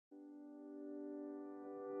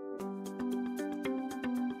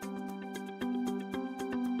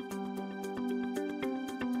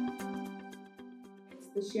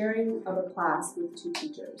the sharing of a class with two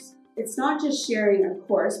teachers. It's not just sharing a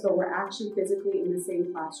course, but we're actually physically in the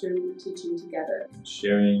same classroom teaching together.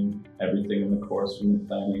 Sharing everything in the course, from the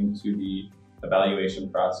planning to the evaluation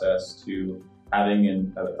process to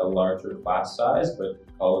having a larger class size, but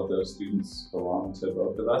all of those students belong to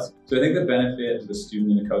both of us. So I think the benefit of the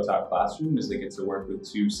student in a co-taught classroom is they get to work with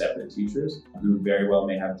two separate teachers who very well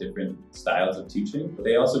may have different styles of teaching, but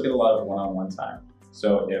they also get a lot of one-on-one time.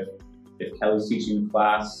 So if Kelly's teaching the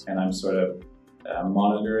class and I'm sort of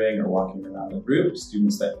monitoring or walking around the group,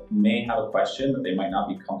 students that may have a question that they might not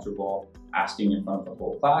be comfortable asking in front of the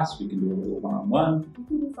whole class, we can do a little one-on-one. We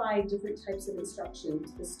can provide different types of instruction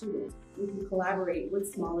to the students. We can collaborate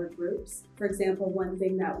with smaller groups. For example, one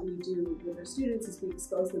thing that we do with our students is we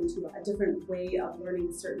expose them to a different way of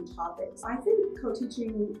learning certain topics. I think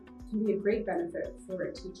co-teaching can be a great benefit for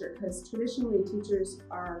a teacher because traditionally teachers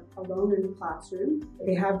are alone in the classroom.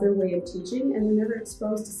 They have their way of teaching and they're never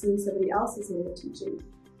exposed to seeing somebody else's way of teaching.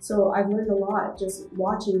 So I've learned a lot just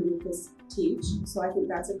watching Lucas teach. So I think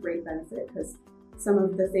that's a great benefit because some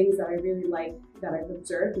of the things that I really like that I've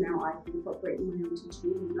observed now I can incorporate in my own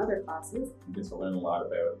teaching and in other classes. You get to learn a lot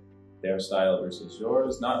about their style versus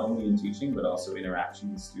yours, not only in teaching, but also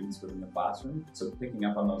interaction with students within the classroom. So picking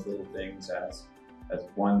up on those little things as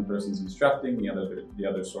one person's instructing, the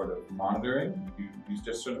other sort of monitoring, you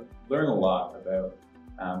just sort of learn a lot about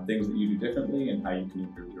things that you do differently and how you can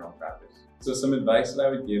improve your own practice. So some advice that I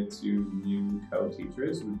would give to new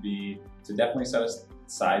co-teachers would be to definitely set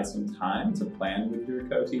aside some time to plan with your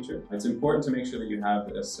co-teacher. It's important to make sure that you have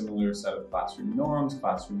a similar set of classroom norms,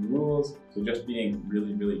 classroom rules. So just being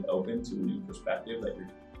really, really open to a new perspective that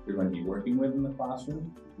you're going to be working with in the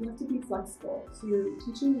classroom. You have to be flexible. So you're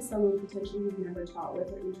teaching with someone potentially you've never taught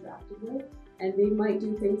with or interacted with, and they might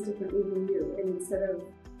do things differently than you. And instead of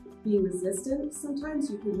being resistant, sometimes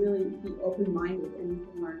you can really be open-minded and you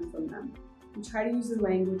can learn from them. You try to use the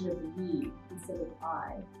language of we instead of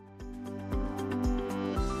I.